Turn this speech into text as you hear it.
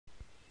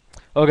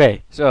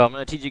Okay, so I'm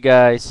going to teach you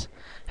guys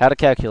how to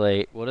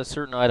calculate what a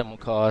certain item will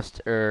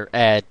cost or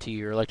add to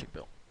your electric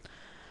bill.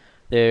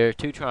 There are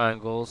two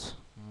triangles.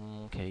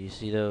 Okay, you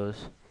see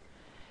those.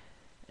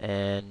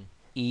 And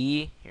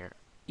E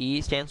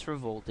stands for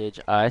voltage,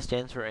 I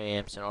stands for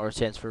amps, and R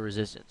stands for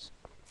resistance.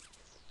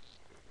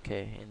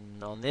 Okay,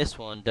 and on this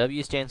one,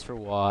 W stands for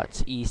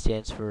watts, E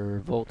stands for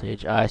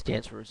voltage, I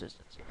stands for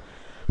resistance.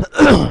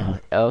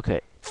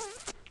 Okay,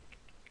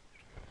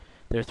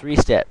 there are three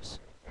steps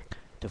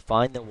to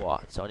find the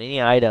watts. On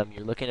any item,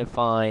 you're looking to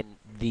find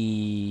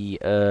there's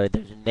a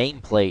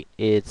nameplate.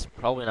 It's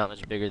probably not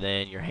much bigger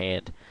than your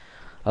hand.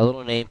 A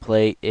little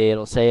nameplate.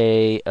 It'll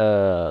say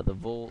the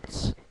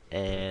volts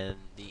and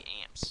the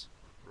amps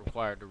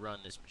required to run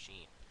this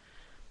machine.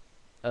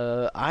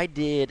 I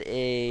did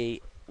a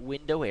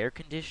window air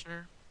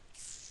conditioner.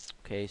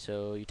 Okay,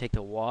 so you take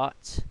the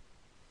watts.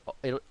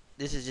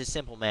 This is just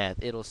simple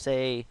math. It'll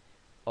say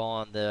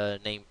on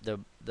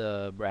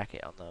the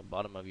bracket on the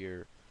bottom of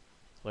your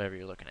whatever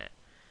you're looking at.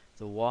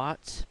 The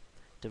watts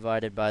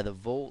divided by the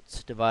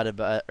volts divided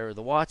by, or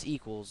the watts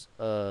equals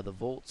the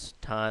volts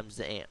times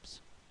the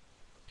amps.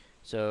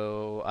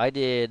 So I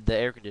did the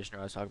air conditioner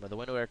I was talking about, the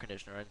window air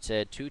conditioner, and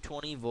said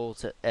 220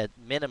 volts at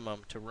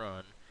minimum to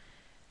run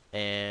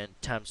and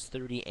times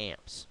 30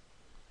 amps.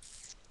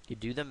 You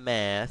do the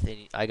math,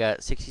 and I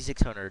got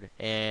 6,600.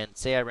 And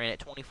say I ran it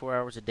 24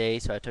 hours a day,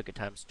 so I took it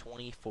times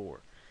 24,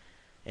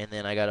 and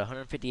then I got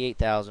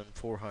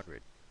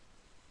 158,400.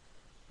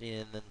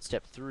 And then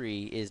step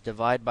 3 is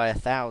divide by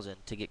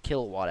 1,000 to get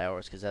kilowatt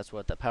hours, because that's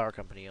what the power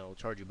company will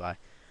charge you by.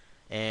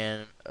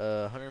 And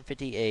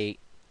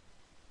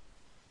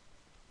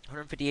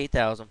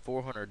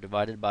 158,400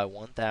 divided by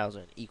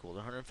 1,000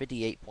 equals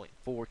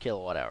 158.4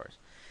 kilowatt hours.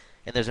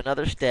 And there's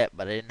another step,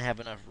 but I didn't have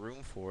enough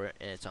room for it,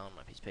 and it's on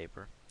my piece of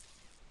paper.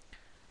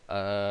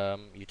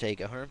 You take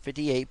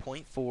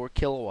 158.4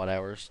 kilowatt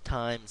hours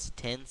times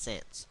 10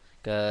 cents,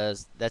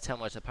 because that's how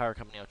much the power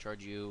company will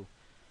charge you.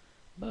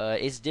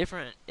 But it's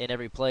different in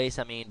every place.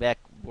 I mean, back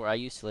where I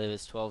used to live,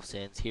 it's 12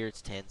 cents. Here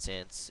it's 10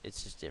 cents.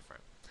 It's just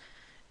different.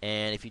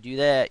 And if you do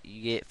that,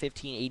 you get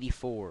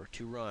 1584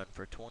 to run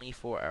for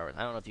 24 hours.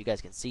 I don't know if you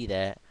guys can see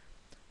that,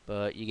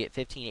 but you get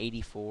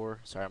 1584.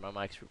 Sorry, my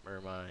mic's or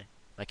my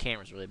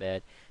camera's really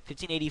bad.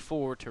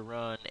 1584 to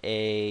run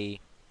a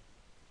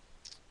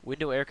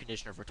window air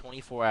conditioner for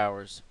 24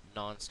 hours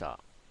nonstop.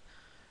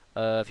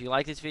 If you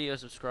like this video,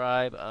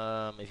 subscribe.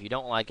 If you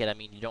don't like it, I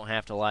mean, you don't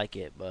have to like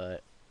it,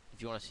 but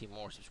if you want to see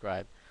more,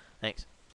 subscribe. Thanks.